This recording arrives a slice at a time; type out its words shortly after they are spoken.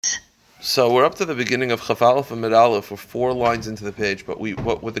So we're up to the beginning of Chaf Aleph and Mid Aleph. We're 4 lines into the page, but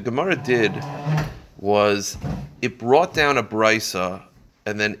what the Gemara did was it brought down a brisa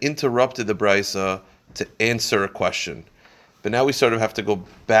and then interrupted the brisa to answer a question. But now we sort of have to go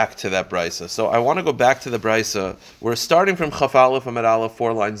back to that brisa. So I want to go back to the brisa. We're starting from Chaf Aleph and Mid Aleph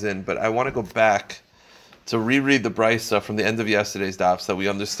 4 lines in, but I want to go back to reread the brisa from the end of yesterday's daf so we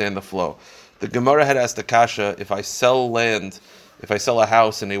understand the flow. The Gemara had asked the kasha, if I sell a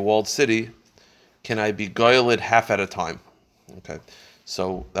house in a walled city, can I be goyled half at a time? Okay,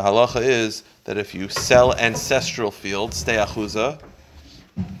 so the halacha is that if you sell ancestral field, stay achuza,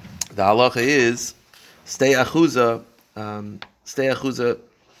 the halacha is stay achuza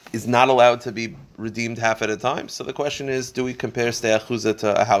is not allowed to be redeemed half at a time. So the question is, do we compare stay achuza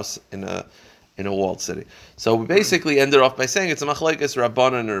to a house in a walled city? So we basically ended off by saying it's a machlekes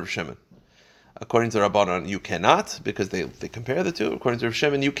Rabbanan and Rav Shimon. According to Rabbanan, you cannot, because they compare the two. According to Rav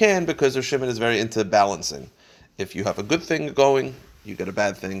Shimon, you can, because Rav Shimon is very into balancing. If you have a good thing going, you get a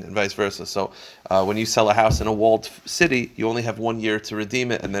bad thing, and vice versa. So when you sell a house in a walled city, you only have 1 year to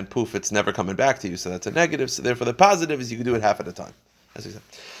redeem it, and then poof, it's never coming back to you. So that's a negative. So therefore, the positive is you can do it half at a time, as we said.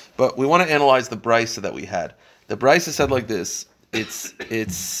 But we want to analyze the brisa that we had. The brisa said like this. It's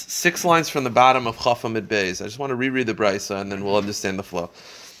 6 lines from the bottom of Chaf Amid Beis. I just want to reread the brisa, and then we'll understand the flow.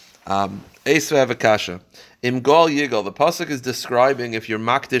 Eisve Avakasha. Im Gol Yigol. The pasuk is describing if you're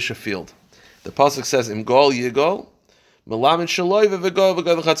makdish a field. The pasuk says Im Gol Yigol. Melamin Shaloi v'Vegol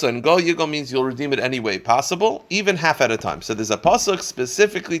v'Gol v'Chatzon. Gol Yigol means you'll redeem it any way possible, even half at a time. So there's a pasuk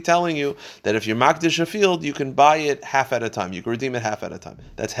specifically telling you that if you're makdish a field, you can buy it half at a time. You can redeem it half at a time.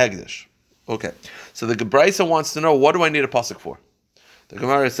 That's hegdish. Okay. So the Gebraisa wants to know, what do I need a pasuk for? The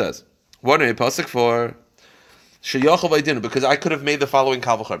Gemara says, what do I need a pasuk for? Because I could have made the following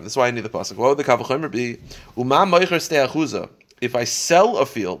kavachomer. That's why I need the pasuk. What would the kavachomer be? Uma moicher stei achuza. If I sell a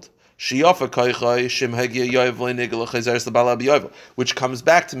field, which comes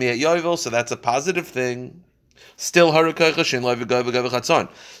back to me at yovel, so that's a positive thing. Still, so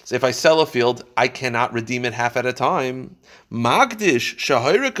if I sell a field, I cannot redeem it half at a time. Magdish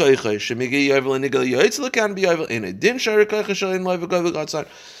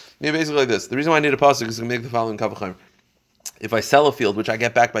basically like this. The reason why I need a pasuk is to make the following kavachomer. If I sell a field which I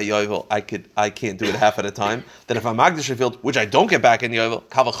get back by yovel, I can't do it half at a time. Then if I magdish a field which I don't get back in yovel,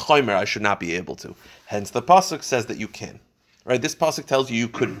 kavachomer, I should not be able to. Hence the pasuk says that you can. Right? This pasuk tells you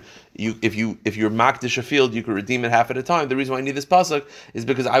if you're magdish a field, you could redeem it half at a time. The reason why I need this pasuk is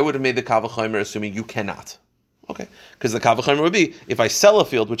because I would have made the kavachomer assuming you cannot. Okay, because the kavachomer would be, if I sell a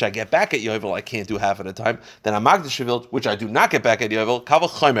field which I get back at yovel, I can't do half at a time. Then a magdish field which I do not get back at yovel,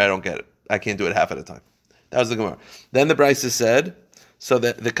 kavachomer, I don't get it. I can't do it half at a time. That was the Gemara. Then the brisa said, so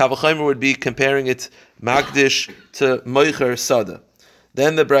that the kavachomer would be comparing it magdish to moicher sada.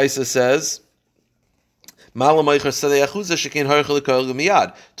 Then the brisa says, but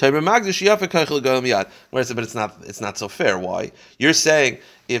it's not so fair. Why? You're saying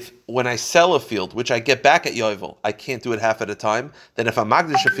if when I sell a field which I get back at yovel, I can't do it half at a time. Then if I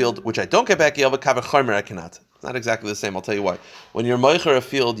magdish a field which I don't get back at yovel, kavachomer, I cannot. It's not exactly the same. I'll tell you why. When you're moicher a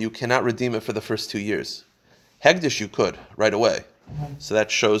field, you cannot redeem it for the first 2 years. Hegdish you could right away. So that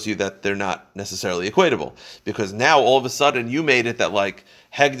shows you that they're not necessarily equatable, because now all of a sudden you made it that like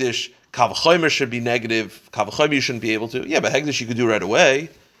hegdish kavachomer should be negative. Kavachomer you shouldn't be able to. Yeah, but hegdish you could do right away.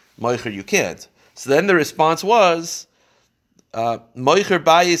 Moicher you can't. So then the response was, moicher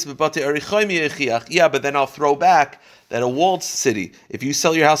bayis b'batei arichomi yechiach. Yeah, but then I'll throw back that a walled city, if you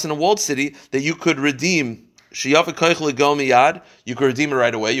sell your house in a walled city, that you could redeem shiyafet koichel go miyad. You could redeem it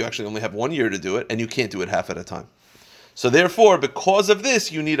right away. You actually only have 1 year to do it, and you can't do it half at a time. So therefore, because of this,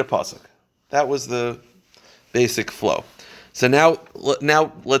 you need a pasuk. That was the basic flow. So now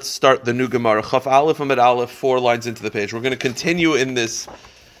let's start the new Gemara. Chaf Aleph Amid Aleph, 4 lines into the page. We're going to continue in this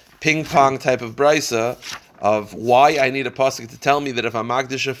ping-pong type of brisa of why I need a pasuk to tell me that if I'm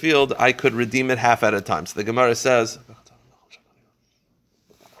magdish a field, I could redeem it half at a time. So the Gemara says,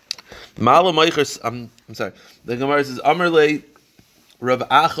 I'm sorry. The Gemara says, Amarle Rav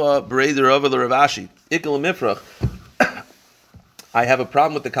Acha B'rei Rav Ashi Ikel Mifrach. I have a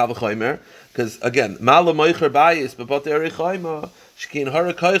problem with the kavachomer because again, Mala Moicher Bayis B'Batei Arichomer Shkin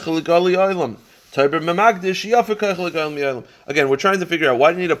Hara Koichel Gali Olam Tiber Memagdish Yafer Koichel Gali Olam. Again, we're trying to figure out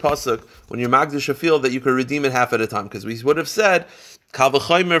why do you need a pasuk when you're magdish a field that you could redeem it half at a time, because we would have said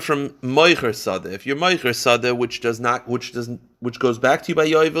kavachomer from Moicher Sada. If you're Moicher Sada, which goes back to you by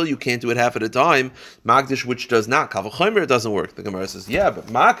yovel, you can't do it half at a time. Magdish, which does not kavachomer, it doesn't work. The Gemara says, yeah, but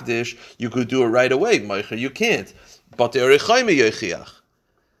Magdish you could do it right away. Moicher you can't. But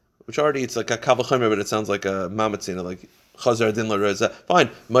which already it's like a kavachomer, but it sounds like a mamatzina, like Chazar din l'roza. Fine.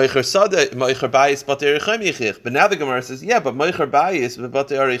 Moicher sada, moicher bayis batei arichayim yichich. But now the Gemara says, yeah, but moicher bayis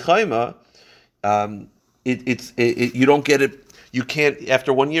batei arichayim, you don't get it. You can't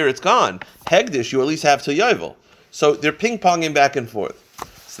after 1 year. It's gone. Hegdish, you at least have till yovel. So they're ping ponging back and forth.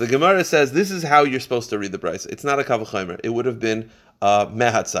 So the Gemara says this is how you're supposed to read the brayso. It's not a kavachaymer. It would have been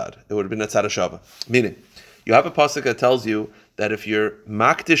mehatzad. It would have been a tzad hashava. Meaning, you have a pasuk that tells you that if you're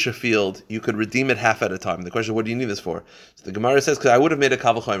makdish a field, you could redeem it half at a time. The question, what do you need this for? So the Gemara says, because I would have made a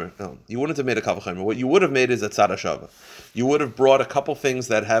kavachaymer. No, you wouldn't have made a kavachaymer. What you would have made is a tzad hashava. You would have brought a couple things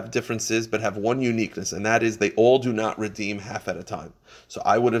that have differences but have one uniqueness, and that is they all do not redeem half at a time. So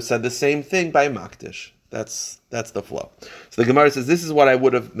I would have said the same thing by makdish. That's the flow. So the Gemara says, this is what I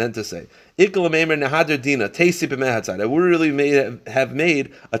would have meant to say. I would really have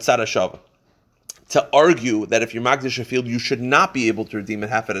made a tzad hashava. To argue that if you're makdish a field, you should not be able to redeem it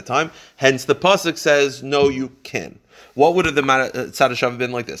half at a time. Hence, the pasuk says, no, you can. What would have the tzad hashava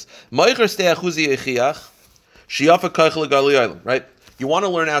been like this? Right? You want to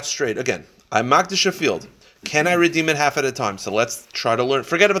learn out straight. Again, I'm makdish a field. Can I redeem it half at a time? So let's try to learn.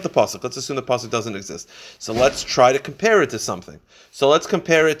 Forget about the pasuk. Let's assume the pasuk doesn't exist. So let's try to compare it to something. So let's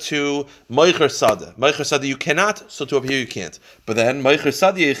compare it to moicher sada. Moicher sada you cannot, so to up here you can't. But then moicher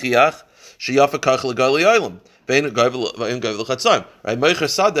sada yechiach sheyafa kach legali olam vein govel lechatzayim. Right? Moicher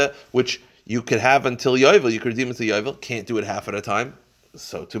sada, which you could have until yovel, you could redeem until yovel. Can't do it half at a time.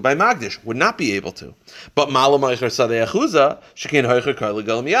 So to by magdish would not be able to. But mala moicher sada yachuza shekin hoicher kach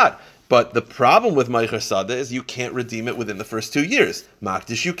legali miyad. But the problem with Meicher Sada is you can't redeem it within the first 2 years.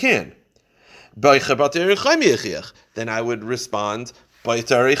 Makdish you can. Then I would respond,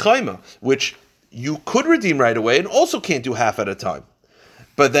 which you could redeem right away and also can't do half at a time.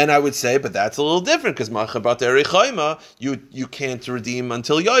 But then I would say, but that's a little different because you can't redeem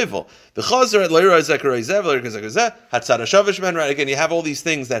until Yovel. The Chazer at Leira right? Again, you have all these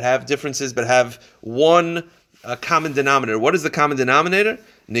things that have differences but have one common denominator. What is the common denominator?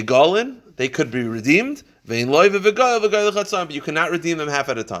 Nigalin, they could be redeemed. But you cannot redeem them half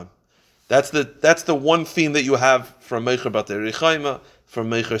at a time. That's the one theme that you have from Meicher Batei Richaima, from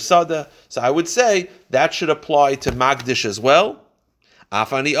Meicher Sada. So I would say that should apply to Magdish as well.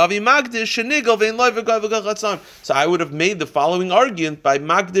 Afani Avi Magdish So I would have made the following argument by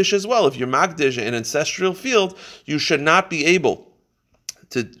Magdish as well. If you're Magdish in an ancestral field, you should not be able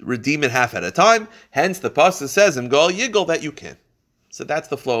to redeem it half at a time. Hence the pasuk says in Gal Yigol that you can. So that's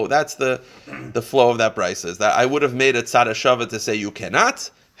the flow. That's the flow of that brayso. Is that I would have made a tzad hashava to say you cannot.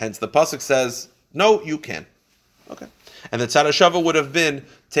 Hence the pasuk says no, you can. Okay. And the tzad hashava would have been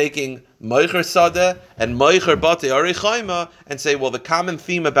taking moicher sada and moicher batei arichayma and say, well, the common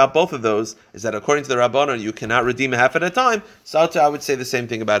theme about both of those is that according to the Rabbanon, you cannot redeem half at a time. So I would say the same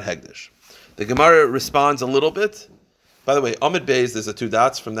thing about hegdish. The Gemara responds a little bit. By the way, Amid Beis, there's a 2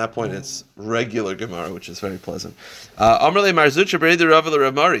 dots. From that point, it's regular Gemara, which is very pleasant. I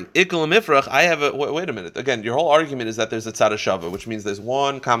have a... Wait a minute. Again, your whole argument is that there's a tzad hashava, which means there's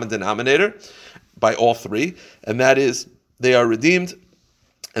one common denominator by all three, and that is they are redeemed,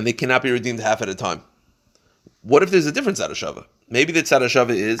 and they cannot be redeemed half at a time. What if there's a different tzad hashava? Maybe the tzad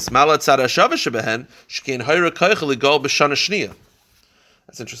hashava is Mala tzad hashava shebehen shkein hayra koichel ligal b'shana shniya.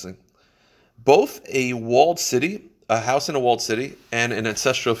 That's interesting. Both a walled city, a house in a walled city, and an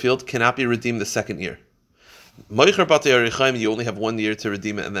ancestral field cannot be redeemed the second year. Moicher batei arichayim, you only have 1 year to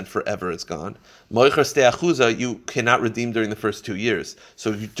redeem it, and then forever it's gone. Moicher stei achuza, you cannot redeem during the first 2 years.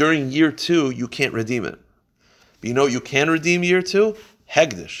 So during year 2, you can't redeem it. But you know you can redeem year 2?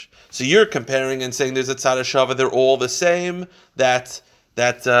 Hegdish. So you're comparing and saying there's a tzad hashava, they're all the same, that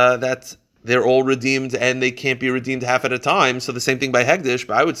they're all redeemed and they can't be redeemed half at a time. So the same thing by Hegdish,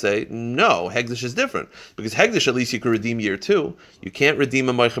 but I would say, no, Hegdish is different. Because Hegdish, at least you can redeem year 2. You can't redeem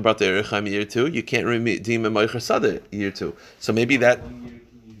a Moicher Batei Arichayim year 2. You can't redeem a Moicher Sada year 2. So maybe that...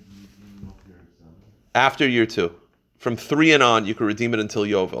 After year 2. From 3 and on, you can redeem it until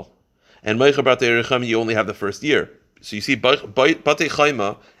Yovel. And Moicher Batei Arichayim, you only have the first year. So you see, Batei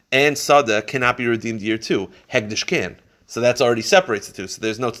Chayma and Sada cannot be redeemed year 2. Hegdish can. So that's already separates the two. So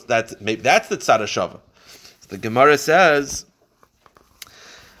there's no maybe that's the tzad hashava. So the Gemara says,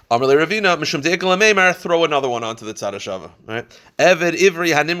 Amarle Ravina Mishum Dekel Ameimar, throw another one onto the tzad hashava. Right? Eved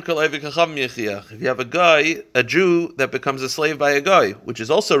Ivri Hanimkal Eved Kacham Yechiach. If you have a Jew that becomes a slave by a guy, which is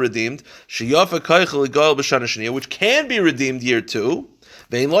also redeemed, Sheyafa Kaichel Igal B'Shana Shniya, which can be redeemed year 2,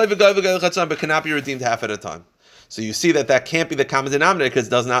 Vein Loi V'Gai V'Gai L'Chatzam, but cannot be redeemed half at a time. So you see that can't be the common denominator because it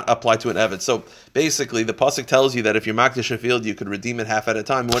does not apply to an Eved. So basically, the pasuk tells you that if you're makdish a field, you could redeem it half at a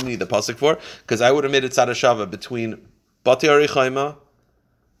time. What do you need the pasuk for? Because I would have made it tzad hashava between Batei Arichayma,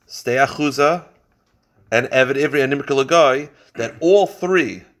 Stei Achuza, and Eved Ivri and Nimker Lagai, that all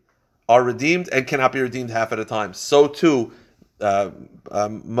three are redeemed and cannot be redeemed half at a time. So too, Makdish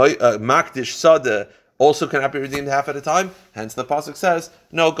Sada also cannot be redeemed half at a time. Hence the pasuk says,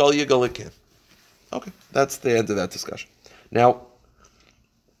 no, Gal Yigal can. Okay, that's the end of that discussion. Now,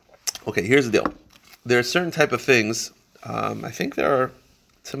 okay, here's the deal. There are certain type of things, I think there are,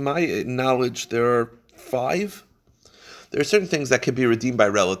 to my knowledge, there are 5. There are certain things that can be redeemed by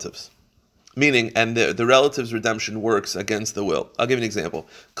relatives. Meaning, and the relative's redemption works against the will. I'll give you an example.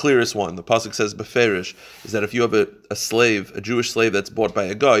 Clearest one, the pasuk says, Beferish, is that if you have a slave, a Jewish slave that's bought by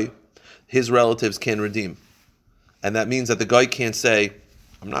a guy, his relatives can redeem. And that means that the guy can't say,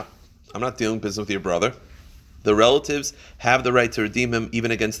 I'm not dealing business with your brother. The relatives have the right to redeem him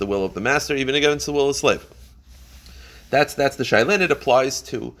even against the will of the master, even against the will of the slave. That's the shayla, and it applies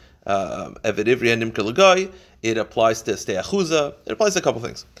to Eved Ivri and Nimker Lagai. It applies to Stei Achuza. It applies to a couple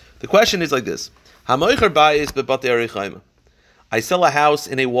things. The question is like this: I sell a house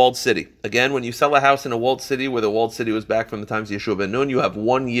in a walled city. Again, when you sell a house in a walled city, where the walled city was back from the times of Yeshua ben Nun, you have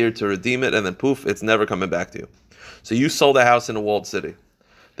 1 year to redeem it, and then poof, it's never coming back to you. So you sold a house in a walled city.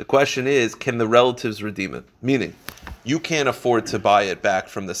 The question is, can the relatives redeem it? Meaning, you can't afford to buy it back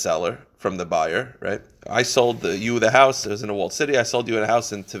from the seller, from the buyer, right? I sold you the house. It was in a walled city. I sold you a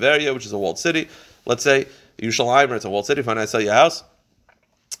house in Tiberia, which is a walled city. Let's say Yerushalayim, it's a walled city. Fine, I sell you a house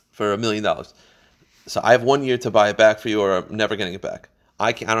for $1 million. So I have 1 year to buy it back for you, or I'm never getting it back.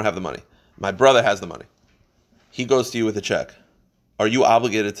 I don't have the money. My brother has the money. He goes to you with a check. Are you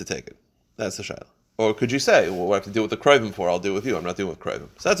obligated to take it? That's the shayla. Or could you say, well, what I have to deal with the Krivim for? I'll deal with you. I'm not dealing with Krivim.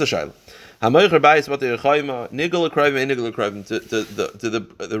 So that's a shayla.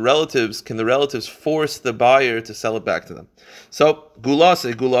 The relatives, can the relatives force the buyer to sell it back to them? So,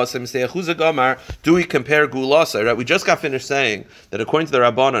 gulasei, gamar, do we compare gulasei, right? We just got finished saying that according to the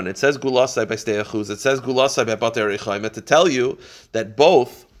Rabbanan, it says gulasei by stei achuz, it says gulasei by batei rechaima, to tell you that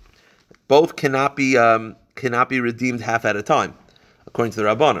both cannot be redeemed half at a time. According to the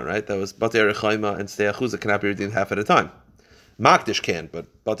Rabbanan, right? That was batei rechaima and stei achuz cannot be redeemed half at a time. Makdish can, but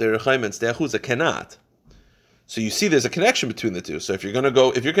batei rechaima and stei achuz cannot. So you see, there's a connection between the two. So if you're going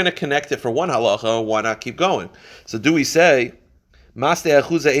to connect it for one halacha, why not keep going? So do we say, a stei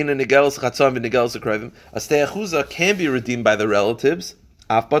achuza can be redeemed by the relatives,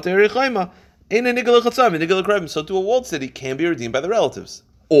 so to a walled city can be redeemed by the relatives.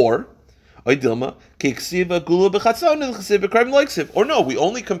 Or no, we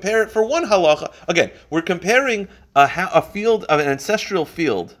only compare it for one halacha. Again, we're comparing a field, an ancestral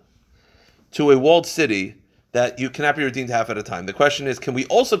field, to a walled city that you cannot be redeemed half at a time. The question is, can we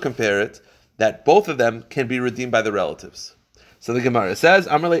also compare it that both of them can be redeemed by the relatives? So the Gemara says,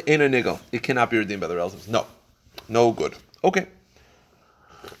 Amrle Eino Nigel, it cannot be redeemed by the relatives. No good. Okay.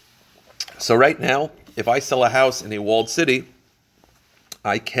 So right now, if I sell a house in a walled city,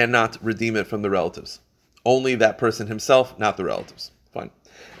 I cannot redeem it from the relatives. Only that person himself, not the relatives. Fine.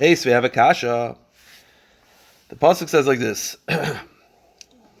 Hey, so we have a kasha. The pasuk says like this.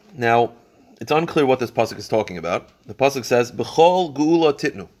 Now, it's unclear what this pasuk is talking about. The pasuk says, B'chol geula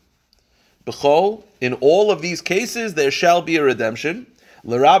titnu. B'chol, in all of these cases, there shall be a redemption.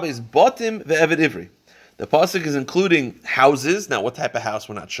 L'rabbe's botim ve'eved ivri. The pasuk is including houses. Now, what type of house,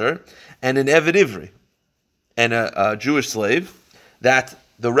 we're not sure. And an eved ivri. And a Jewish slave that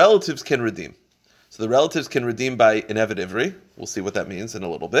the relatives can redeem. So the relatives can redeem by an eved ivri. We'll see what that means in a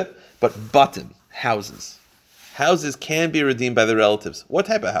little bit. But batim, houses. Houses can be redeemed by the relatives. What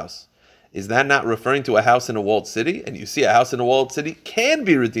type of house? Is that not referring to a house in a walled city? And you see a house in a walled city can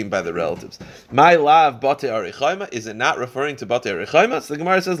be redeemed by the relatives. My lav bate arichaima, is it not referring to bate arichaima? So the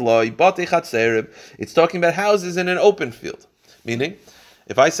Gemara says, Loi bate chatzerim. It's talking about houses in an open field. Meaning,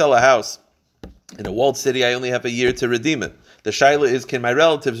 if I sell a house in a walled city, I only have a year to redeem it. The shaila is, can my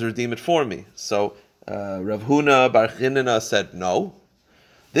relatives redeem it for me? So Rav Huna Bar Chinina said no.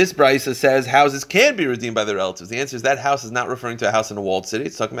 This brisa says houses can be redeemed by the relatives. The answer is that house is not referring to a house in a walled city.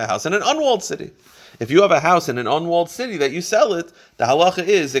 It's talking about a house in an unwalled city. If you have a house in an unwalled city that you sell it, the halacha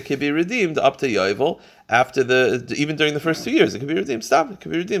is it can be redeemed up to Yovel after even during the first 2 years. It can be redeemed. It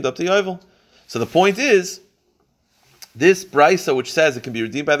can be redeemed up to Yovel. So the point is, this brisa, which says it can be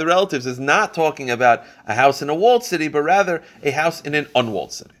redeemed by the relatives, is not talking about a house in a walled city, but rather a house in an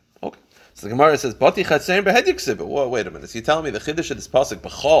unwalled city. Okay. So the Gemara says, "Bati chatzerim behediksiv." Well, wait a minute. So you telling me the chiddush of this pasuk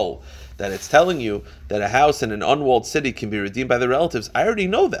b'chol, that it's telling you that a house in an unwalled city can be redeemed by the relatives? I already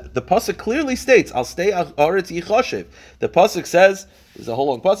know that. The pasuk clearly states, "I'll stay aretz yichashev." The pasuk says, there's a whole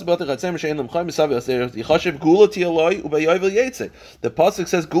long pasuk. The pasuk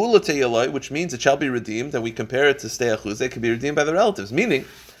says gula teyaloi, which means it shall be redeemed, and we compare it to stei achuz. It can be redeemed by the relatives. Meaning,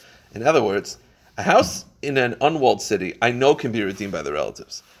 in other words, A house in an unwalled city, I know can be redeemed by the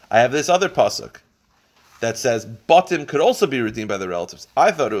relatives. I have this other pasuk that says batim could also be redeemed by the relatives.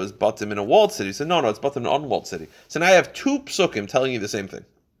 I thought it was batim in a walled city. So no, it's batim in an unwalled city. So now I have two psukim telling you the same thing.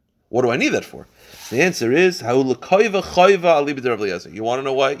 What do I need that for? The answer is, you want to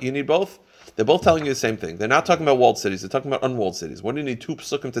know why you need both? They're both telling you the same thing. They're not talking about walled cities. They're talking about unwalled cities. When do you need two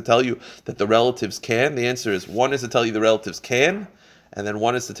psukim to tell you that the relatives can? The answer is, one is to tell you the relatives can, and then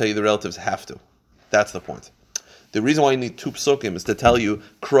one is to tell you the relatives have to. That's the point. The reason why you need two psukim is to tell you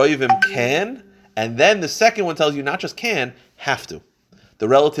kroivim can, and then the second one tells you not just can, have to. The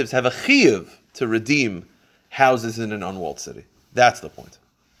relatives have a chiyuv to redeem houses in an unwalled city. That's the point.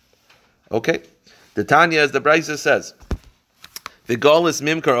 Okay? The Tanya, as the Brisa says, V'golis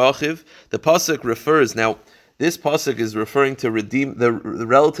mimkar achiv, the pasuk refers, now this pasuk is referring to redeem the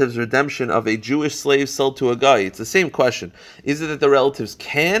relatives' redemption of a Jewish slave sold to a guy. It's the same question. Is it that the relatives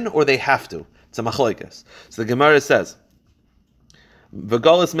can or they have to? It's a machlokes. So the Gemara says,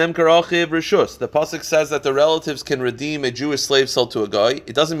 V'golis mimkar achiv rishus. The pasuk says that the relatives can redeem a Jewish slave sold to a guy.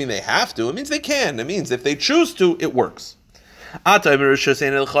 It doesn't mean they have to. It means they can. It means if they choose to, it works.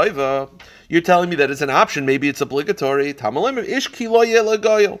 You're telling me that it's an option, maybe it's obligatory. The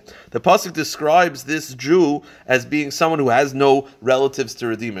pasuk describes this Jew as being someone who has no relatives to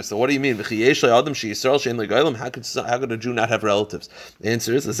redeem her. So what do you mean? How could a Jew not have relatives? The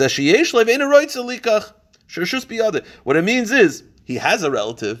answer is, what it means is, he has a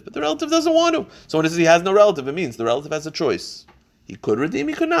relative, but the relative doesn't want to. So when it says he has no relative, it means the relative has a choice. He could redeem,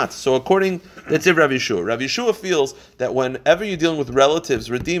 he could not. So that's if Rabbi Yeshua. Rabbi Yeshua feels that whenever you're dealing with relatives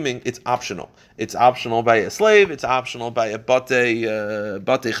redeeming, it's optional. It's optional by a slave, it's optional by a bate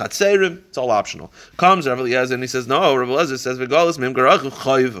chatzerim, it's all optional. Comes Rabbi Eliezer and he says, no, Rabbi Eliezer says,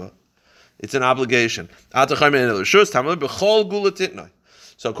 it's an obligation.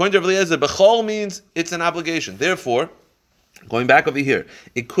 So according to Rabbi Eliezer, bechol means it's an obligation. Therefore, going back over here,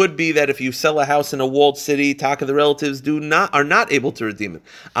 it could be that if you sell a house in a walled city, Taka, the relatives are not able to redeem it.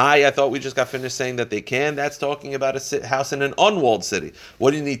 I thought we just got finished saying that they can. That's talking about a house in an unwalled city.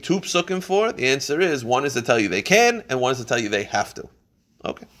 What do you need two psukim for? The answer is, one is to tell you they can, and one is to tell you they have to.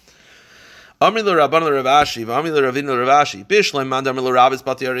 Okay. Amri l'Rabban l'Ravashi, v'amri l'Ravin l'Ravashi. Bishleim mandar l'Rabbis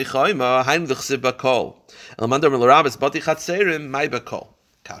bati arichayma, hain v'chsiv bakol. El mandar l'Rabbis bati chatzerim, mai bakol.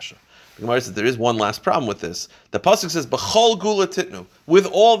 Kasha. The Gemara says there is one last problem with this. The pasuk says b'chol gula titnu. With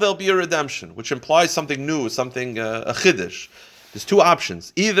all there'll be a redemption, which implies something new, something a chiddush. There's two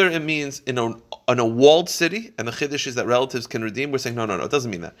options. Either it means in a walled city, and the chiddush is that relatives can redeem. We're saying no, it doesn't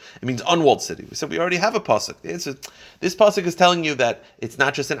mean that. It means unwalled city. We said we already have a pasuk. This pasuk is telling you that it's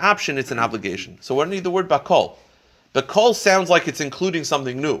not just an option; it's an obligation. So we don't need the word bakol. Bakol sounds like it's including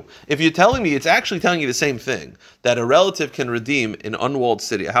something new. If you're telling me, it's actually telling you the same thing, that a relative can redeem an unwalled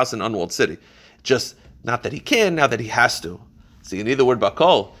city, a house in an unwalled city. Just not that he can, now that he has to. So you need the word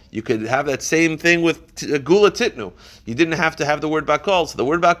bakol. You could have that same thing with gula titnu. You didn't have to have the word bakol. So the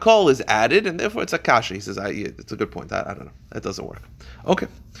word bakol is added, and therefore it's a kasha. He says, it's a good point. I don't know. That doesn't work. Okay.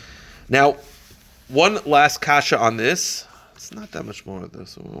 Now, one last kasha on this. It's not that much more of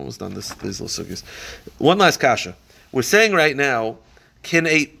this. We're almost done these little sugis. One last kasha. We're saying right now, can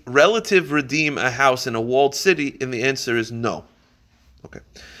a relative redeem a house in a walled city? And the answer is no. Okay.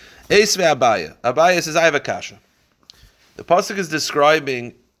 Eisve Abaya. Abaya says, I have a kasha. The pasuk is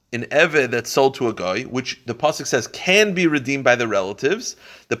describing an eved that's sold to a guy, which the pasuk says can be redeemed by the relatives.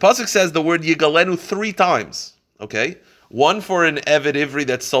 The pasuk says the word yigalenu 3 times. Okay? One for an eved ivri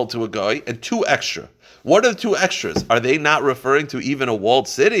that's sold to a guy, and 2 extra. What are the 2 extras? Are they not referring to even a walled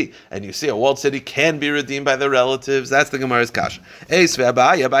city? And you see, a walled city can be redeemed by the relatives. That's the Gemara's kasha. The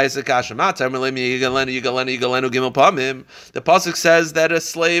pasuk says that a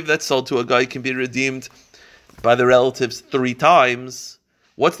slave that's sold to a guy can be redeemed by the relatives 3 times.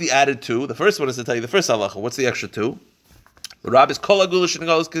 What's the added 2? The first one is to tell you the first halacha. What's the extra 2? The Rabbi's kol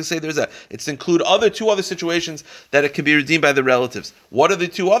hagulish can say there's it's to include 2 other situations that it can be redeemed by the relatives. What are the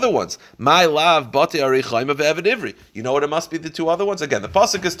 2 other ones? My lav bate arichayim of eved ivri. You know what it must be the 2 other ones? Again, the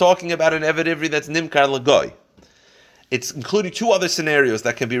pasuk is talking about an eved ivri that's nimkar lagoy. It's including 2 other scenarios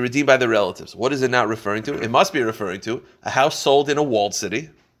that can be redeemed by the relatives. What is it not referring to? It must be referring to a house sold in a walled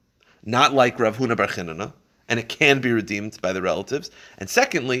city, not like Rav Huna bar Chinana, and it can be redeemed by the relatives. And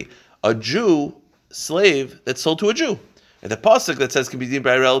secondly, a Jew slave that's sold to a Jew. And the pasuk that says can be redeemed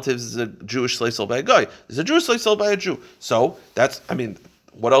by relatives is a Jewish slave sold by a guy. There's a Jewish slave sold by a Jew. So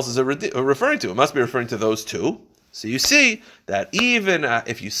what else is it referring to? It must be referring to those 2. So you see that even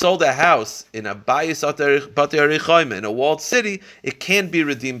if you sold a house in a bayis bate arichayim in a walled city, it can be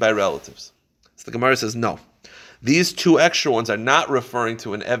redeemed by relatives. So the Gemara says no. These two extra ones are not referring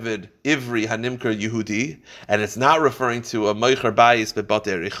to an Eved Ivri Hanimker Yehudi, and it's not referring to a Meicher Bayis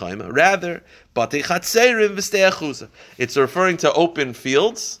Bebatei Rechaim. Rather, Batei Chatzerim V'stei Achuza. It's referring to open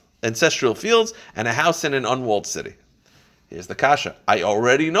fields, ancestral fields, and a house in an unwalled city. Here's the kasha. I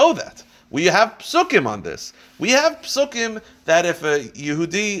already know that. We have psukim on this. We have psukim that if a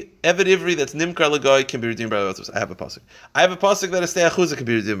Yehudi Eved Ivri that's Nimkar L'Goy can be redeemed by the relatives. I have a pasuk. I have a pasuk that a Stei Achuza can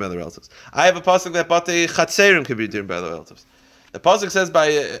be redeemed by the relatives. I have a pasuk that Batei Chatzerim can be redeemed by the relatives. The pasuk says by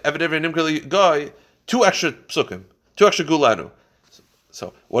Eved Ivri Nimkar L'Goy, two extra psukim, two extra gulanu.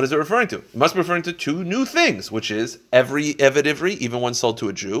 So what is it referring to? It must be referring to two new things, which is every Eved Ivri, even one sold to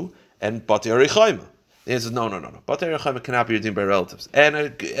a Jew, and Batei Rechaim. The answer is no. Batei Rechaim cannot be redeemed by relatives. And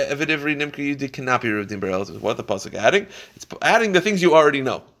Eved Ivri Nimkar Yehudi cannot be redeemed by relatives. What the pasuk adding? It's adding the things you already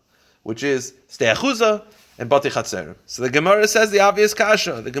know, which is Stei Achuza and Batei Chatzerim. So the Gemara says the obvious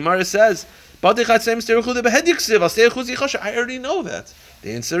kasha. The Gemara says, Batei Chatzerim Stei Achuza behed yiksiv, al Stei Achuza yichasha. I already know that.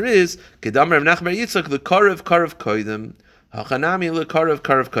 The answer is, Kedam Rav Nachman bar Yitzchak, l'karev karev koydem, hachanami l'karev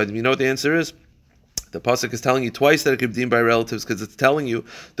karev koydem. You know what the answer is? The pasuk is telling you twice that it could be redeemed by relatives, because it's telling you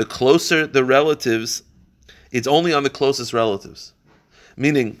the closer the relatives, it's only on the closest relatives.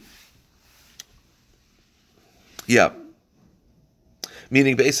 Meaning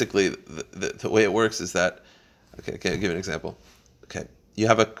basically, the way it works is that, okay, I'll give you an example. Okay, you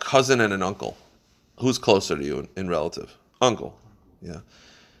have a cousin and an uncle. Who's closer to you in relative? Uncle. Yeah.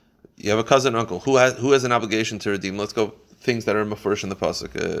 You have a cousin and uncle. Who has an obligation to redeem? Let's go things that are mafurish in the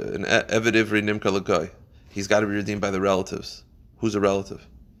pasuk. An Eved Ivri Nimkar L'Goy. He's got to be redeemed by the relatives. Who's a relative?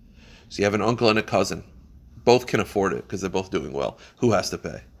 So you have an uncle and a cousin. Both can afford it because they're both doing well. Who has to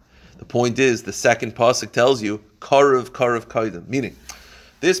pay? The point is, the second pasuk tells you karev kaidem, meaning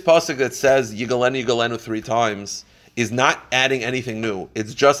this pasuk that says yigalenu 3 times is not adding anything new.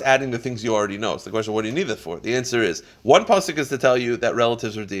 It's just adding the things you already know. So the question, what do you need that for? The answer is, one pasuk is to tell you that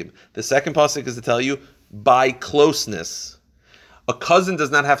relatives redeem. The second pasuk is to tell you by closeness. A cousin does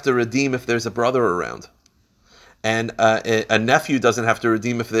not have to redeem if there's a brother around. And a nephew doesn't have to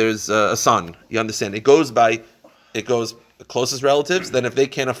redeem if there's a son. You understand? It goes the closest relatives, then if they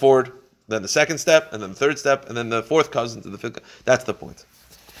can't afford, then the second step, and then the third step, and then the fourth cousin to the fifth. That's the point.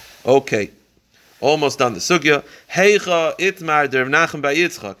 Okay. Almost done the sugya. Heicha itmar der Rav Nachman bar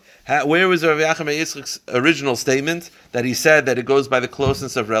Yitzchak. Where was Rav Nachman bar Yitzchak's original statement that he said that it goes by the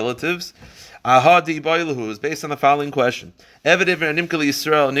closeness of relatives? Aha di boilahu is based on the following question. Eved Ivri Nimkar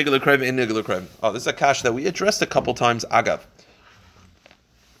Yisrael nigel krevim in nigel krevim. Oh, this is a kash that we addressed a couple times. Agav,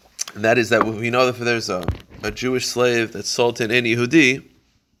 and that is that we know that if there's a Jewish slave that's sold to an Yehudi,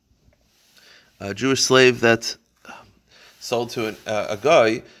 a Jewish slave that sold to a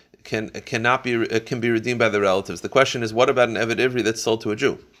guy can be redeemed by the relatives. The question is, what about an Eved Ivri that's sold to a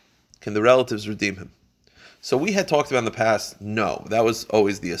Jew? Can the relatives redeem him? So we had talked about in the past, no, that was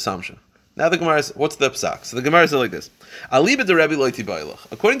always the assumption. Now the Gemara is, what's the psak? So the Gemara is like this. Aliba de Rabbi loiti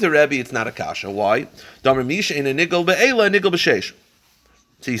ba'ilach. According to Rabbi, it's not a kasha. Why? Damer misha in a nigel be'ela, nigel b'sheish.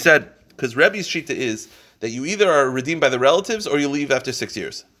 So he said, because Rabbi's shita is that you either are redeemed by the relatives or you leave after 6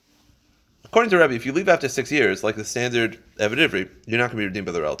 years. According to Rabbi, if you leave after 6 years, like the standard Eved Ivri, you're not going to be redeemed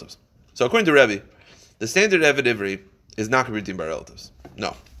by the relatives. So according to Rabbi, the standard Eved Ivri is not going to be redeemed by relatives.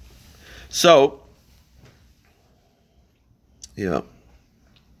 No. So, yeah.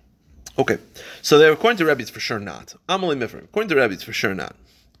 Okay. So there, according to Rabbi, it's for sure not. Amalei Mifrim. According to Rabbi, it's for sure not.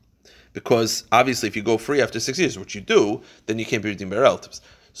 Because obviously, if you go free after 6 years, which you do, then you can't be redeemed by relatives.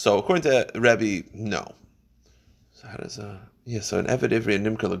 So according to Rabbi, no. So how does so an Eved Ivri and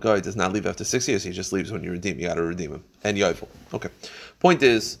Nimkar L'Goy does not leave after 6 years. He just leaves when you redeem. You got to redeem him. And Yovel. Okay. Point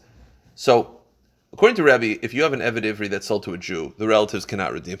is, so according to Rabbi, if you have an Eved Ivri that's sold to a Jew, the relatives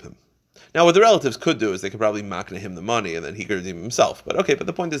cannot redeem him. Now, what the relatives could do is they could probably makna him the money and then he could redeem himself. But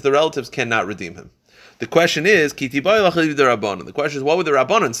the point is the relatives cannot redeem him. The question is, the question is, what would the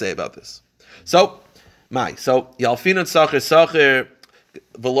Rabbanon say about this? So, Yalfinat Sacher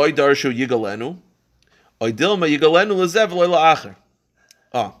V'loy Darshu Yigalenu, Oidilma Yigalenu Lezev V'loy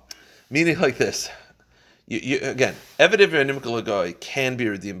La'acher. Meaning like this. Again, Eved Ivri and Nimkar L'Goy can be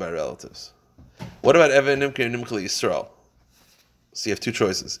redeemed by relatives. What about Eved Nimkar and Nimkar Yisrael? So you have two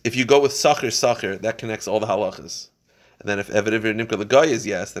choices. If you go with Sacher, that connects all the halachas. And then if Eved Ivri Nimkar L'Goy is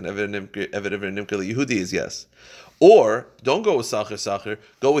yes, then Eved Ivri Nimkar L'Yehudi is yes. Or, don't go with Sacher,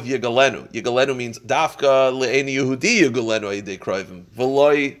 go with Yigalenu. Yigalenu means Dafka Le'eni Yehudi Yigalenu Ayidei Kroivim.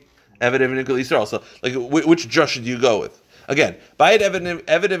 V'loi Eved Ivri Nimkar Yisrael. So, which just should you go with? Again, by Eved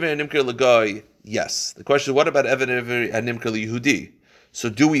Ivri Nimkar L'Goy, yes. The question is, what about Eved Ivri and Nimkar L'Yehudi? So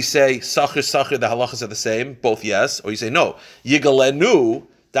do we say Sacher, the halachas are the same, both yes, or you say no, Yigalenu,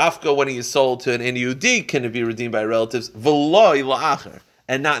 Dafka, when he is sold to an Yehudi, can it be redeemed by relatives? V'lo la'acher,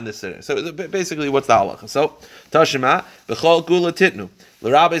 and not in the Siddur. So basically, what's the halacha? So, Tashima, b'chol gula titnu,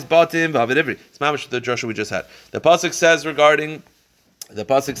 l'rabbeis batim v'avid ivri. It's mamash the drasha we just had. The pasuk says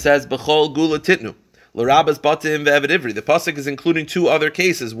b'chol gula titnu. L'rabbeis batim v'avid ivri. The pasuk is including two other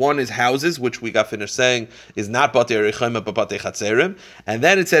cases. One is houses, which we got finished saying is not batei arichayim but batei chatzerim. And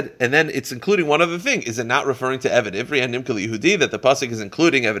then it's including one other thing. Is it not referring to Eved Ivri and Nimkal Yehudi? That the pasuk is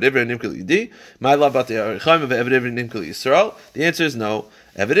including Eved Ivri and Nimkal Yehudi? Ma'la batei arichayim v'Eved Ivri and Nimkal Yisrael. The answer is no.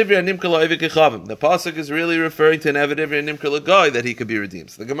 Eved Ivri and Nimkal Oivik Echavim. The pasuk is really referring to an Eved Ivri and Nimkal Goy that he could be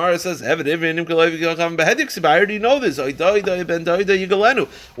redeemed. So the Gemara says Eved Ivri and Nimkal Oivik Echavim behedik. I already know this. What do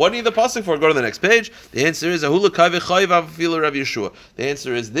you need the pasuk for? Go to the next page. The answer is Ahula Kaiv Chayv Avafila Rav Yeshua. The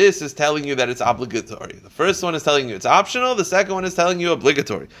answer is this is telling you that it's obligatory. The first one is telling you it's optional. The second one is telling you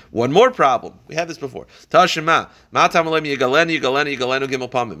obligatory. One more problem. We had this before. Tashima Matam Alem Yigalenu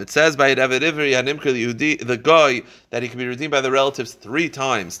Gimel Pamim. It says by Eved Ivri and Nimkal Yehudi the Goy that he can be redeemed by the relatives 3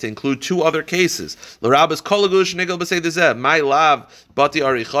 times to include 2 other cases. L'Rabbis Kolagush Nigel B'Sei Dezeh My Lav Bati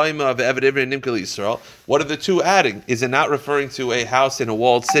Arichayim of Eved Ivri and Nimkal Yisrael. What are the 2 adding? Is it not referring to a house in a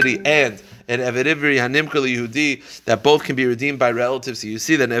walled city and an Eved Ivri and Nimkal Yehudi that both can be redeemed by relatives? So you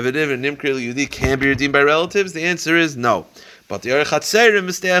see that Eved Ivri and Nimkal Yehudi can be redeemed by relatives? The answer is no. But the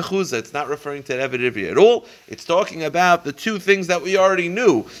it's not referring to Eved Ivri at all. It's talking about the 2 things that we already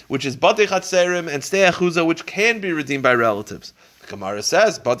knew, which is Batei Chatzerim and Stei Achuza, which can be redeemed by relatives. The Gemara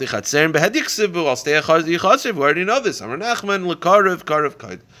says, Batei Chatzerim behedik sivu, al Stei Achuza, we already know this. Amar Nachman, l'karev, karev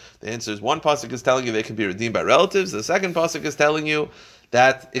kaid. The answer is one pasuk is telling you they can be redeemed by relatives. The second pasuk is telling you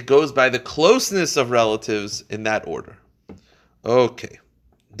that it goes by the closeness of relatives in that order. Okay.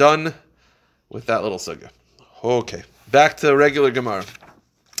 Done with that little sugya. Okay. Back to regular Gemara.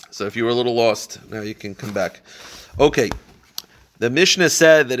 So if you were a little lost, now you can come back. Okay. The Mishnah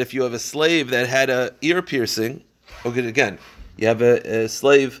said that if you have a slave that had a ear piercing, okay, again, you have a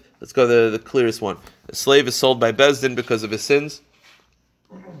slave, let's go to the clearest one. A slave is sold by Bezdin because of his sins.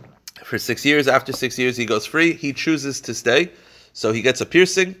 For 6 years, after 6 years, he goes free. He chooses to stay. So he gets a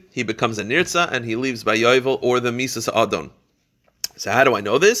piercing, he becomes a nirtza, and he leaves by Yovel or the Misas Adon. So how do I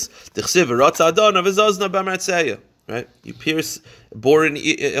know this? Right? You bore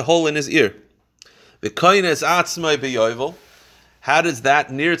a hole in his ear. How does that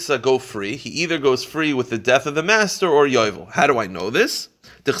nirtza go free? He either goes free with the death of the master or Yovel. How do I know this?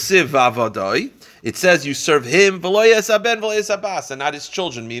 It says you serve him and not his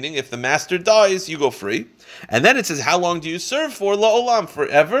children, meaning if the master dies, you go free. And then it says, how long do you serve for? La'olam,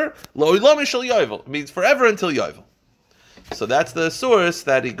 forever. La'olam shel Yovel. It means forever until Yovel. So that's the source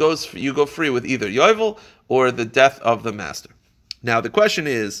that you go free with either Yovel or the death of the master. Now the question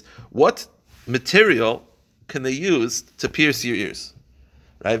is, what material can they use to pierce your ears?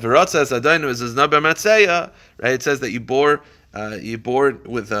 Right? Right? It says that you bore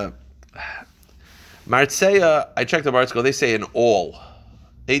with a martzeya. I checked the article. They say an awl,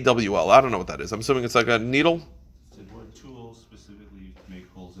 AWL. I don't know what that is. I'm assuming it's like a needle. It's a tool specifically to make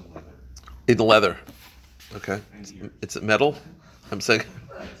holes in leather. In leather. Okay. It's metal. I'm saying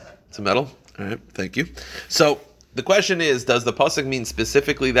it's a metal. All right. Thank you. So the question is, does the pasuk mean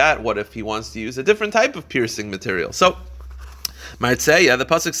specifically that? What if he wants to use a different type of piercing material? So, martzeya, the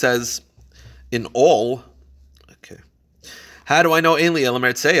pasuk says, in all. Okay. How do I know ainli el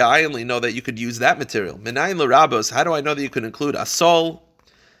martzeya? I only know that you could use that material. Minayin l'rabos. How do I know that you could include asol,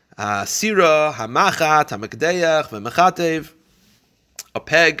 sira, hamachat, hamakdeyach, v'mechatev, a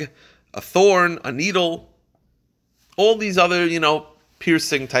peg, a thorn, a needle, all these other,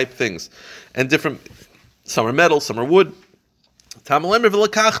 piercing type things, and different. Some are metal, some are wood.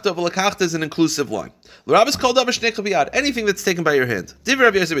 V'lakachta is an inclusive line. L'Rabbis called anything that's taken by your hand.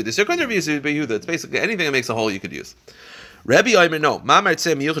 It's basically anything that makes a hole you could use. Rabbi Omer, no.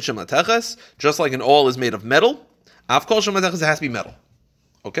 Just like an awl is made of metal, it has to be metal.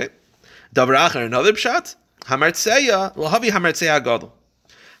 Okay? Another pshat. Hamartzeya, lahavi hamartzeya gadol.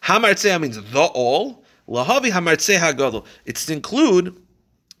 Hamartzeya means the awl. Lahavi hamartzeya gadol. It's to include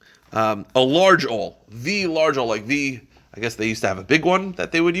a large awl. The large awl, I guess they used to have a big one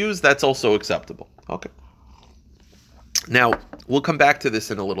that they would use. That's also acceptable. Okay. Now, we'll come back to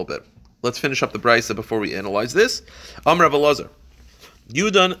this in a little bit. Let's finish up the brisa before we analyze this. Amr Rav Elazar.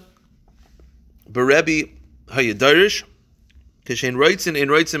 Yudan berebi hayadarish kishen roitzin in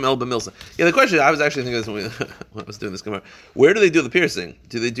roitzim el b'milsa. Yeah, the question, I was actually thinking this when I was doing this. Where do they do the piercing?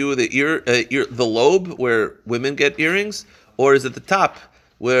 Do they do the ear, the lobe where women get earrings? Or is it the top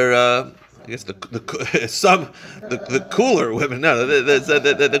where, I guess the cooler women? No,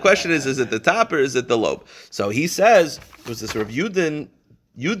 the question is it the top or is it the lobe? So he says, was this Rav Yudin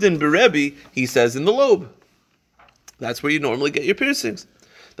Yudin berebi, he says, in the lobe. That's where you normally get your piercings.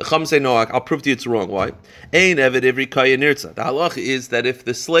 The Chum say, no, I'll prove to you it's wrong. Why? Ein eved every kayin nirtza. The halach is that if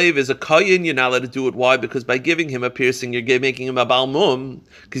the slave is a kayin, you're not allowed to do it. Why? Because by giving him a piercing, you're making him a balmum,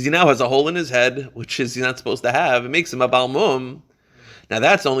 because he now has a hole in his head, which is he's not supposed to have. It makes him a balmum. Now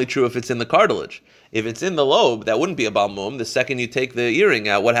that's only true if it's in the cartilage. If it's in the lobe, that wouldn't be a balmum. The second you take the earring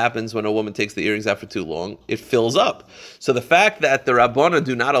out, what happens when a woman takes the earrings out for too long? It fills up. So the fact that the Rabbana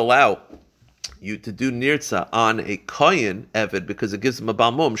do not allow you to do nirtza on a koyin evid because it gives him a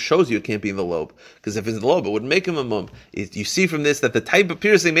balmum shows you it can't be in the lobe. Because if it's in the lobe, it wouldn't make him a mum. You see from this that the type of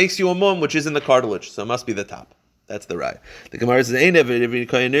piercing makes you a mum, which is in the cartilage. So it must be the top. That's the right. The Gemara says, "Ein evid every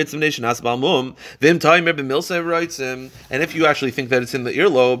koyin nirtza nation has balmum." Vim time Rabbi Milsa writes him, and if you actually think that it's in the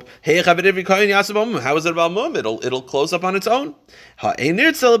earlobe, hey, have it every koyin yas balmum. How is it a balmum? It'll close up on its own. Ha ein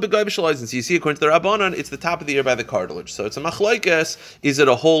nirtza begoy b'shaloisen. So you see, according to the Rabbanan, it's the top of the ear by the cartilage. So it's a machlokes. Is it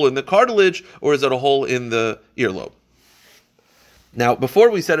a hole in the cartilage or is it a hole in the earlobe? Now, before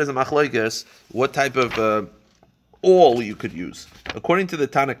we said as a machlokes, what type of awl you could use? According to the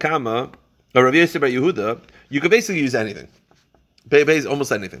Tanakama, or Rabbi Yosef bar Yehuda, you could basically use anything.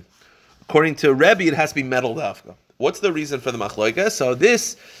 Almost anything. According to Rabbi, it has to be metal dafka. What's the reason for the machlokes? So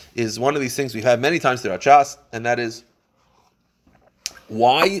this is one of these things we've had many times throughout Shas, and that is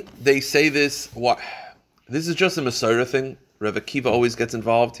why they say this. Why? This is just a Masorah thing. Rav Akiva always gets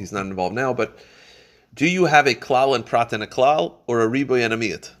involved. He's not involved now, but do you have a klal and prat and a klal, or a riboy and a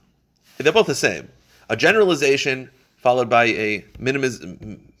miyat? They're both the same. A generalization followed by a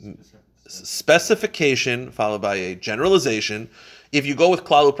specification followed by a generalization. If you go with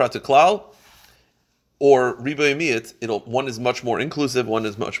klal prat to klal or riboy miyat, one is much more inclusive, one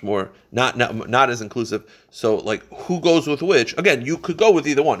is much more not as inclusive. So like who goes with which? Again, you could go with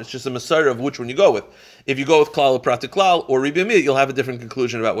either one. It's just a Masorah of which one you go with. If you go with klal prat to klal or riboy miyat, you'll have a different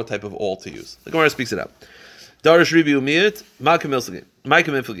conclusion about what type of awl to use. The Gemara speaks it out. Darish riboy miyat, ma'kem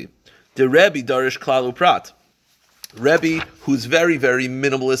inflagi. The Rabbi darish klal prat. Rabbi, who's very, very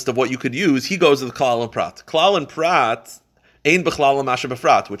minimalist of what you could use, he goes with klal and prat. Klal and prat, ein b'chlal masha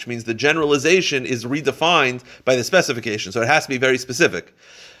b'frat, which means the generalization is redefined by the specification, so it has to be very specific.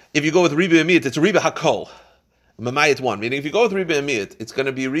 If you go with riboy miyat, it's riboy hakol, mamayat 1. Meaning, if you go with riboy miyat, it's going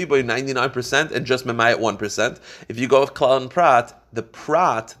to be riboy 99% and just mamayat 1%. If you go with klal and prat,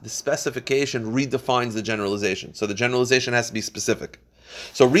 the specification redefines the generalization. So the generalization has to be specific.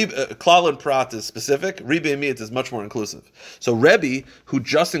 So klal and prat is specific. Riboy miyat is much more inclusive. So Rebbe, who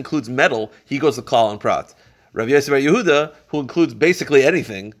just includes metal, he goes to klal and prat. Rabbi Yosef bar Yehuda, who includes basically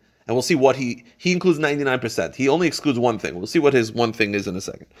anything, and we'll see what he includes 99%. He only excludes one thing. We'll see what his one thing is in a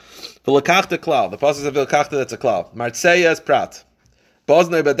second. V'lekachta klal. The pasuk says v'lekachta, that's a klal. Martzeya is prat.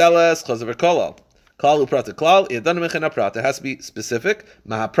 Boznei bedeles chazav kolal. Klal uprat to klal, yedan mechena prat. It has to be specific.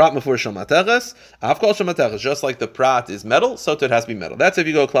 Mahaprat mefur shamateches, afkol shamateches. Just like the prat is metal, so it has to be metal. That's if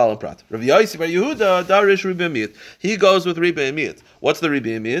you go klal and prat. Rabbi Yosef bar Yehuda darish riboy miyat. He goes with riboy miyat. What's the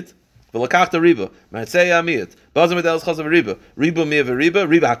riboy miyat? V'lakachta riba, martzeya miyat. Bazim medeles chazav riba. Riba miyat v'riba.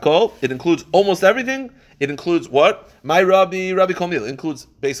 Riba hakol. It includes almost everything. It includes what? My Rabbi kol miyat. It includes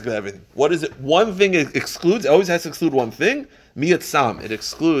basically everything. What is it? One thing it excludes. It always has to exclude one thing. Miyat sam. It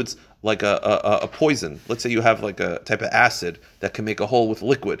excludes like a poison. Let's say you have like a type of acid that can make a hole with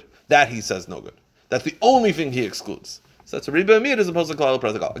liquid. That he says no good. That's the only thing he excludes. So that's a riboy miyat as opposed to klal and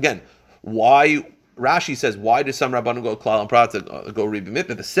prat to klal. Again, why Rashi says why do some rabbanim go klal and prat to go riboy miyat?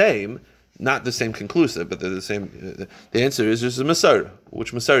 They're the same, not the same conclusive, but they're the same. The answer is just a Masorah.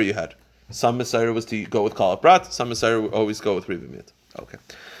 Which Masorah you had? Some Masorah was to go with klal and prat. Some Masorah would always go with riboy miyat. Okay.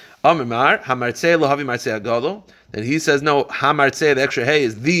 Amar hamartzei lo havi martzei agadol. And he says no. Hamartzei, the extra hey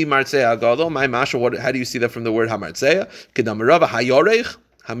is the martzei agadol. My masha. What? How do you see that from the word hamartzei? Kedam rava hayorech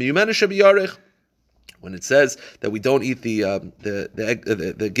hamiyumena shebiyorech. When it says that we don't eat the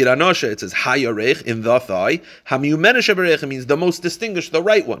giranosha, it says hayorech in the thigh. Hamiyumena shebiyorech means the most distinguished, the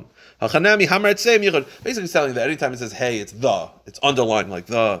right one. Hachanami hamartzei michod. Basically, telling that anytime it says hey, it's underlined like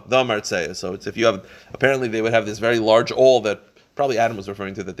the martzei. So it's if you have apparently they would have this very large awl that. Probably Adam was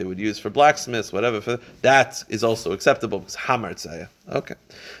referring to that they would use for blacksmiths, whatever. That is also acceptable because hamartzaya. Okay.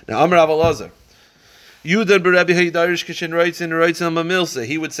 Now Amar Avalazar. Yudan B'Rabbi Hayidarish Kishin writes in Mamilsa.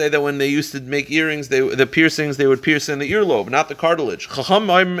 He would say that when they used to make earrings, the piercings they would pierce in the earlobe, not the cartilage.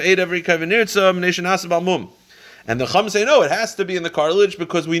 And the Chum say no, it has to be in the cartilage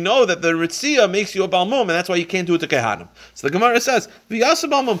because we know that the Ritzia makes you a balmum, and that's why you can't do it to Kehanim. So the Gemara says, V'yasa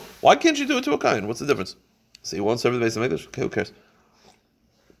balmum. Why can't you do it to a Kohen? What's the difference? So you won't serve the base of Mikdash? Okay, who cares?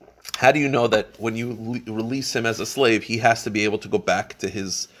 How do you know that when you release him as a slave, he has to be able to go back to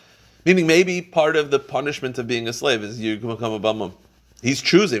his... Meaning maybe part of the punishment of being a slave is you become a balmum. He's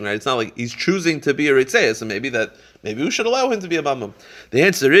choosing, right? It's not like he's choosing to be a Ritzeh, so maybe we should allow him to be a Balmum. The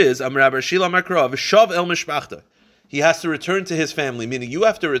answer is, Shav el Mishpachta. He has to return to his family, meaning you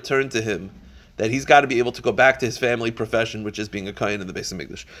have to return to him, that he's got to be able to go back to his family profession, which is being a Kohen in the Beis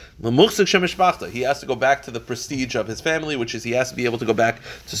Hamikdash. He has to go back to the prestige of his family, which is he has to be able to go back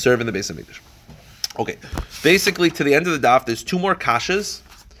to serve in the Beis Hamikdash. Okay, basically to the end of the daf, there's two more kashas.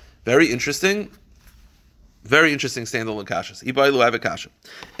 Very interesting standalone kashas. Ibailu have a kasha.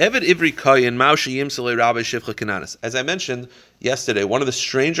 Eved ivri koyin maushi yimsele rabbi shivcha kananis. As I mentioned yesterday, one of the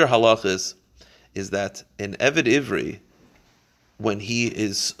stranger halachas is that in Eved ivri, when he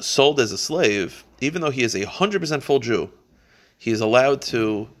is sold as a slave, even though he is 100% full Jew, he is allowed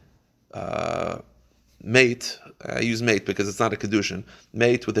to mate. I use mate because it's not a Kiddushin.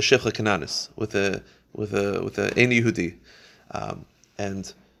 Mate with a shivcha kananis, with a ein Yehudi,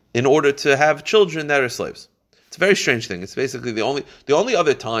 and in order to have children that are slaves. It's a very strange thing. It's basically the only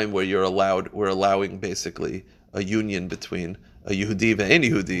other time where we're allowing basically a union between a Yehudi and ein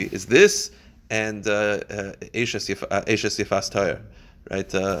Yehudi is this and Eishes Yefas Tayr,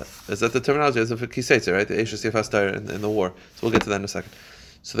 right? Is that the terminology? Is it for Kisetzer, right? The Eishes Yefas Tayr in the war. So we'll get to that in a second.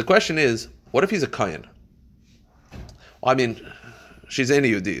 So the question is, what if he's a Kayan? Well, I mean, she's an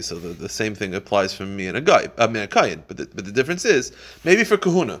Yehudi, so the same thing applies for me and a Kayan. But the difference is, maybe for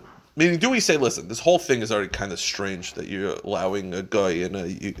Kahuna, meaning do we say, listen, this whole thing is already kind of strange that you're allowing a guy and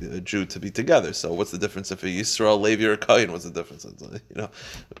a Jew to be together. So what's the difference if a Yisrael, Levi, or a Kayan? What's the difference?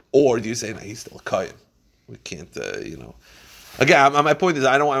 Or do you say, no, he's still a Kayan? We can't, Again, my point is,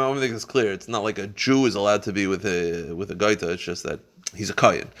 I don't think it's clear. It's not like a Jew is allowed to be with a Gaita. It's just that he's a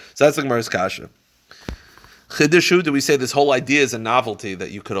Kayan. So that's the Gemara's kasha. Chidushu, do we say this whole idea is a novelty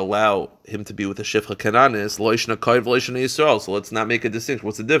that you could allow him to be with a shivcha kananis, loishna koiv, loishna Yisrael? So let's not make a distinction.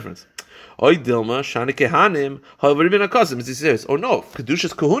 What's the difference? Oy dilma shani kehanim however ibn akasim. He says, oh no,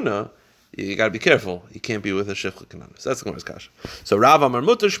 kedushas kahuna, you got to be careful. You can't be with a shivcha kananis. That's the Gemara's kasha. So Rav Amar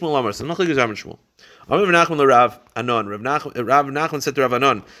Mutter Shmuel Amar Samachlik Yizamar Shmuel. Amar Nachman LeRav Anon. Rav Nachman said to Rav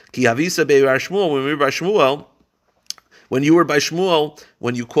Anon, Ki havisa be'ar Shmuel. When we were by Shmuel. When you were by Shmuel,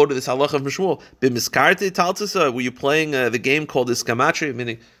 when you quoted this halacha of Shmuel, b'miskarte taltasa, were you playing the game called iskamatri?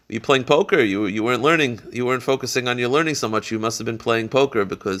 Meaning, were you playing poker? You weren't learning. You weren't focusing on your learning so much. You must have been playing poker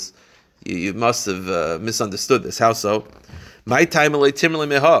because you must have misunderstood this. How so? My time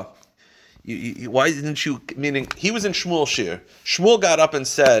meha. Why didn't you? Meaning, he was in Shmuel shir. Shmuel got up and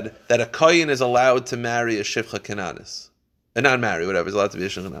said that a kohen is allowed to marry a shivcha kananis. And not marry, whatever, is allowed to be a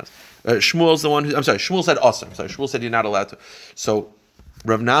shivcha. Shmuel's the one who, Shmuel said awesome. Shmuel said you're not allowed to. So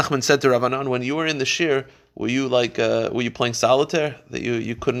Rav Nachman said to Rav Anan, when you were in the shir, were you playing solitaire? That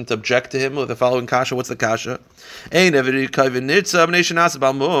you couldn't object to him with the following kasha? What's the kasha? Ein every kavin nitza b'nei shenas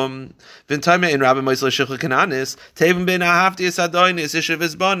balmum v'ntayme in Rabbi Moisel Shechel Kananis tevim ben ahafti esadoinis ishav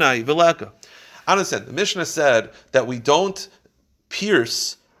esbanai v'leka. I understand. The Mishnah said that we don't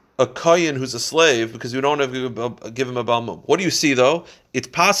pierce a kohen who's a slave because we don't have to give him a balmum. What do you see though? It's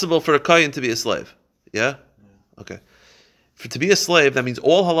possible for a kohen to be a slave. Yeah? Okay. To be a slave, that means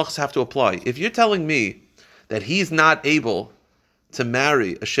all halachas have to apply. If you're telling me that he's not able to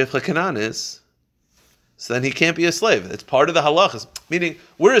marry a shivcha kananis, so then he can't be a slave. It's part of the halachas. Meaning,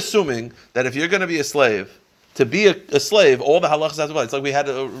 we're assuming that if you're going to be a slave, to be a slave, all the halachas have to apply. It's like we had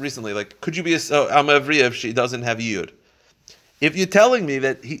recently, like, could you be a Amavriya if she doesn't have yud? If you're telling me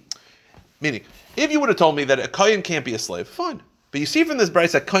that meaning, if you would have told me that a kohen can't be a slave, fine. But you see from this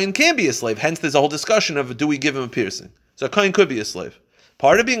brayso that kohen can be a slave, hence there's a whole discussion of do we give him a piercing. So a kohen could be a slave.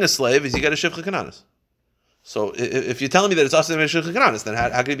 Part of being a slave is you get a shivcha kananis. So if you're telling me that it's also a shivcha kananis, then how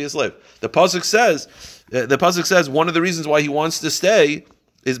can he be a slave? The pasuk says one of the reasons why he wants to stay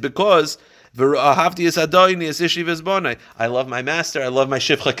is because I love my master, I love my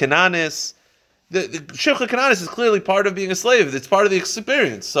shivcha kananis. The shivcha kananis is clearly part of being a slave. It's part of the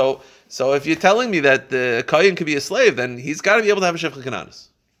experience. So if you're telling me that the kohen could be a slave, then he's got to be able to have a shivcha kananis.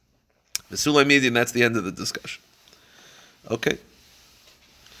 The Sulay Median, that's the end of the discussion. Okay.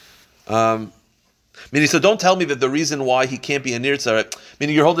 Meaning, so don't tell me that the reason why he can't be a nirtzah,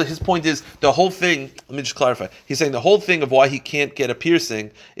 meaning his point is, the whole thing, let me just clarify, he's saying the whole thing of why he can't get a piercing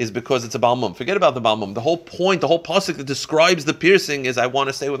is because it's a balmum. Forget about the balmum. The whole point, the whole pasuk that describes the piercing is, I want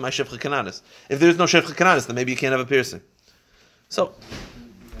to stay with my shivcha kananis. If there's no shivcha kananis, then maybe you can't have a piercing. So,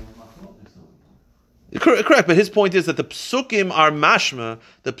 correct, but his point is that the psukim are mashma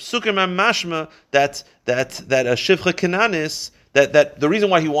that a shivcha kananis, That the reason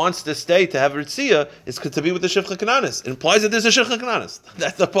why he wants to stay to have Ritzia is to be with the Shivcha Kananis. It implies that there's a Shivcha Kananis.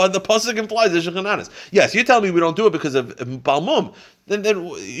 That's the pasuk implies there's a Shivcha Kananis. Yes, you tell me we don't do it because of Balmum. Then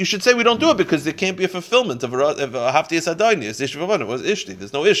you should say we don't do it because there can't be a fulfillment of a Hafti Esadayni. Ishti.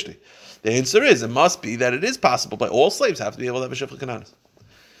 There's no Ishti. The answer is, it must be that it is possible, but all slaves have to be able to have a Shivcha Kananis.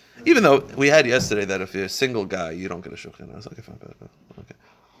 Even though we had yesterday that if you're a single guy, you don't get a Shivcha Kananis. Okay, fine. Okay.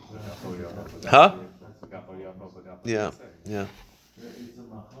 Huh? Yeah.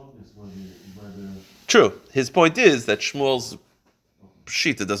 True. His point is that Shmuel's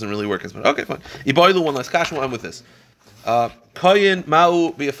shita doesn't really work as much. Okay, fine. Iboilu, one last question. We'll end with this. Koyin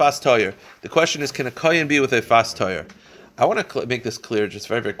ma'u be a fast tire. The question is, can a koyin be with a fast tire? I want to make this clear, just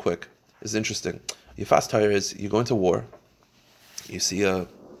very, very quick. It's interesting. Your fast tire is you go into war, you see a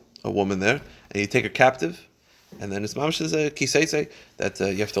woman there, and you take her captive. And then his mom says, kiseise, that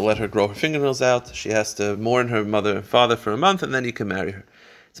you have to let her grow her fingernails out. She has to mourn her mother and father for a month, and then you can marry her.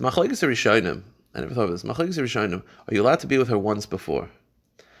 It's machlekes rishonim. I never thought of this. Machlekes rishonim. Are you allowed to be with her once before?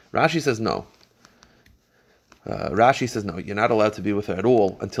 Rashi says no. Rashi says no. You're not allowed to be with her at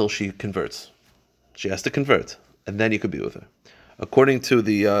all until she converts. She has to convert, and then you could be with her. According to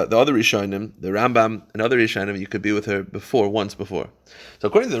the other rishonim, the Rambam and other rishonim, you could be with her once before. So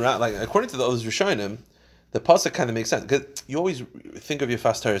according to the other rishonim, the pasuk kind of makes sense because you always think of your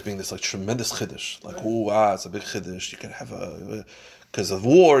fast tire as being this like tremendous chiddush, like it's a big chiddush. You can have because of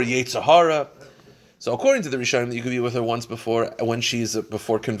war, Yetzer Hara. So according to the Rishonim, you could be with her once before when she's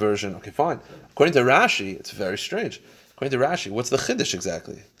before conversion. Okay, fine. According to Rashi, it's very strange. According to Rashi, what's the chiddush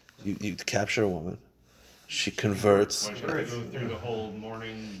exactly? You capture a woman, she converts. Why should I go through the whole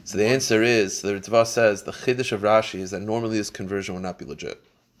morning? So the answer is, the Ritva says the chiddush of Rashi is that normally this conversion will not be legit.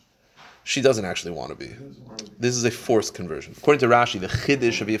 She doesn't actually want to be. This is a forced conversion. According to Rashi, the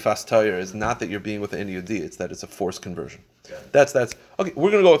chiddush of Yifas Tayr is not that you're being with an Yehudi, it's that it's a forced conversion. That's okay.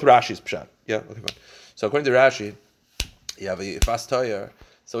 We're going to go with Rashi's pshat. Yeah, okay, fine. So according to Rashi, you have a Yifas Tayr.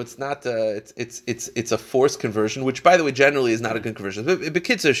 So it's not. It's a forced conversion, which, by the way, generally is not a good conversion. But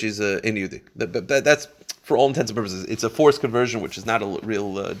Bekitzer, she's an Yehudi. That's for all intents and purposes. It's a forced conversion, which is not a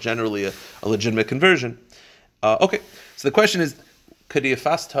real, generally a legitimate conversion. Okay. So the question is, could a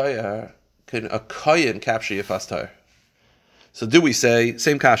kohen capture Yifas Tayr? So do we say,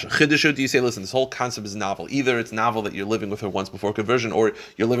 same kasha, chidushu, do you say, listen, this whole concept is novel. Either it's novel that you're living with her once before conversion, or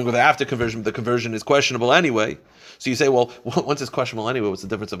you're living with her after conversion, but the conversion is questionable anyway. So you say, well, once it's questionable anyway, what's the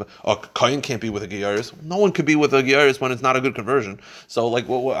difference of, a kohen can't be with a geyaris? No one could be with a geyaris when it's not a good conversion. So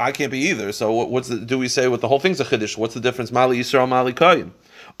I can't be either. So do we say, what the whole thing's a chidush? What's the difference? Mali Yisrael, Mali kohen.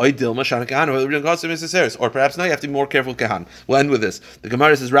 Or perhaps no, you have to be more careful. Kahan. We'll end with this. The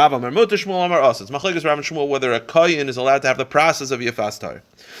Gemara says, Rav Amar Mutar Shmuel Amar Os. It's Machlekes Rav and Shmuel whether a kohen is allowed to have the process of Yifas Tayr.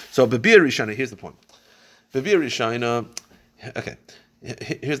 So Bebir Rishana, here's the point. Bebir Rishana, okay.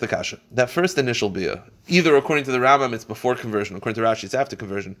 Here's the kasha. That first initial bia, either according to the Rambam it's before conversion, according to Rashi it's after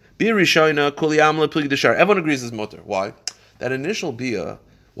conversion. Bia Rishana Kuli Amla Plig Deshar. Everyone agrees it's mutar. Why? That initial bia.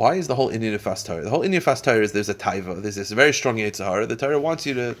 Why is the whole Indian fast tire? The whole Indian fast tire is there's a taiva. There's this very strong Yetzer Hara. The Torah wants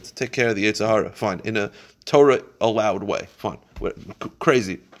you to take care of the Yetzer Hara. Fine, in a Torah allowed way. Fine,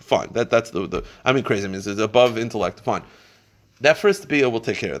 crazy. Fine, that's the. I mean, crazy means it's above intellect. Fine, that first bia will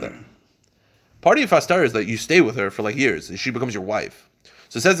take care of that. Part of your fast tire is that you stay with her for like years. She becomes your wife.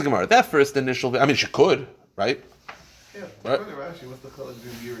 So it says the Gemara. That first initial. I mean, she could, right? Yeah, right? according to Rashi, what's the color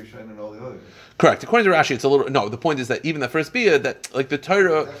between Bia Rishon and all the others? Correct. According to Rashi, it's a little. No, the point is that even the first bia, that like the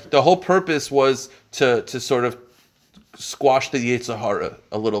Torah, the whole purpose was to sort of squash the Yetzer Hara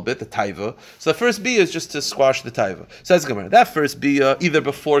a little bit, the taiva. So the first bia is just to squash the taiva. Says Gemara, that first bia either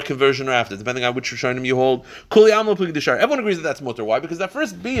before conversion or after, depending on which Rishonim you hold. Kuli Amlo Plig Deshar. Everyone agrees that that's mutar. Why? Because that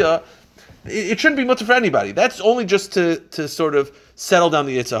first bia, it shouldn't be mutar for anybody. That's only just to sort of settle down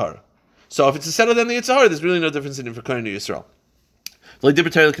the Yetzer Hara. So if it's to settle down the Yetzer Hara, there's really no difference in it for Kohen or Yisrael. The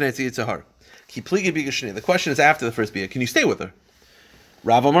question is after the first bia, can you stay with her?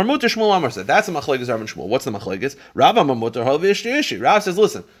 Rav Amar Mutar Shmuel Amar said, that's a machlekes Rav and Shmuel. What's the machlekes? Rav Amar Mutar Hal V'Ishti. Rav says,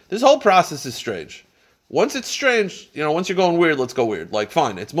 listen, this whole process is strange. Once it's strange, once you're going weird, let's go weird. Like,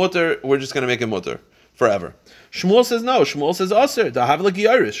 fine, it's mutar, we're just going to make it mutar forever. Shmuel says no. Shmuel says aser. Dahav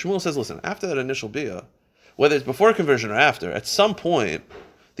l'giyaris. Shmuel says, listen, after that initial bia, whether it's before conversion or after, at some point,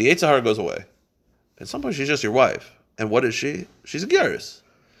 the Yetzer Hara goes away. At some point, she's just your wife. And what is she? She's a giyaris.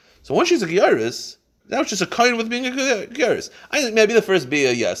 So once she's a giyaris, that was just a kohen with being a giyaris. I think maybe the first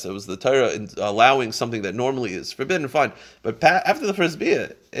bia, yes, it was the Torah allowing something that normally is forbidden, fine. But after the first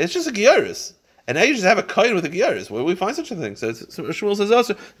bia, it's just a giyaris. And now you just have a kohen with a giyaris. Where do we find such a thing? So Shmuel says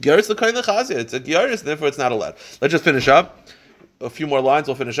also, giyaris the kohen lechazia. It's a giyaris, therefore it's not allowed. Let's just finish up. A few more lines,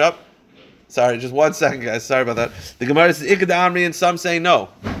 we'll finish up. Sorry, just 1 second, guys. Sorry about that. The Gemara says Ikad Amri, and some say no.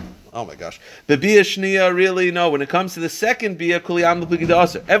 Oh my gosh. The Bia Shnia, really, no. When it comes to the second Bia, Kuliyam L'Plikid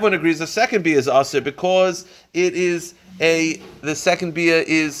Aser. Everyone agrees the second Bia is Aser because it is the second Bia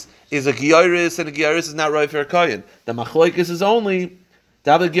is a Gyaris, and a Gyaris is not right for a Kohen. The Machloikis is only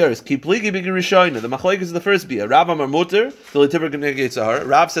David Gyaris. Ki Pligi Bigi Rishoyna. The Machloikis is the first Bia. Rav Amar Mutter, the L'Tibur Gnei Yitzhahara.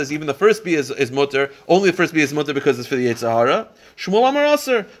 Rav says even the first Bia is Mutter, only the first Bia is Mutter because it's for the Yitzhahara. Shmuel Amar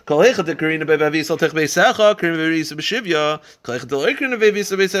Aser. Kol Heicha Dekarina Bevavisal Tech Beisecha, Karina Bevarisa B'Shivya. Kol Heicha Deloikrina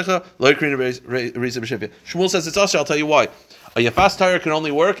Bevarisa Beisecha, Loikrina Bevarisa B'Shivya. Shmuel says it's Aser. I'll tell you why. A Yafas tire can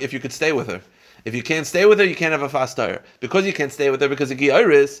only work if you could stay with her. If you can't stay with her, you can't have a fast tire. Because you can't stay with her, because of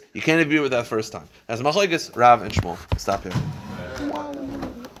Giyaris, you can't agree with that first time. As Machlekes, Rav and Shmuel. Stop here.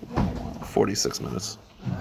 46 minutes.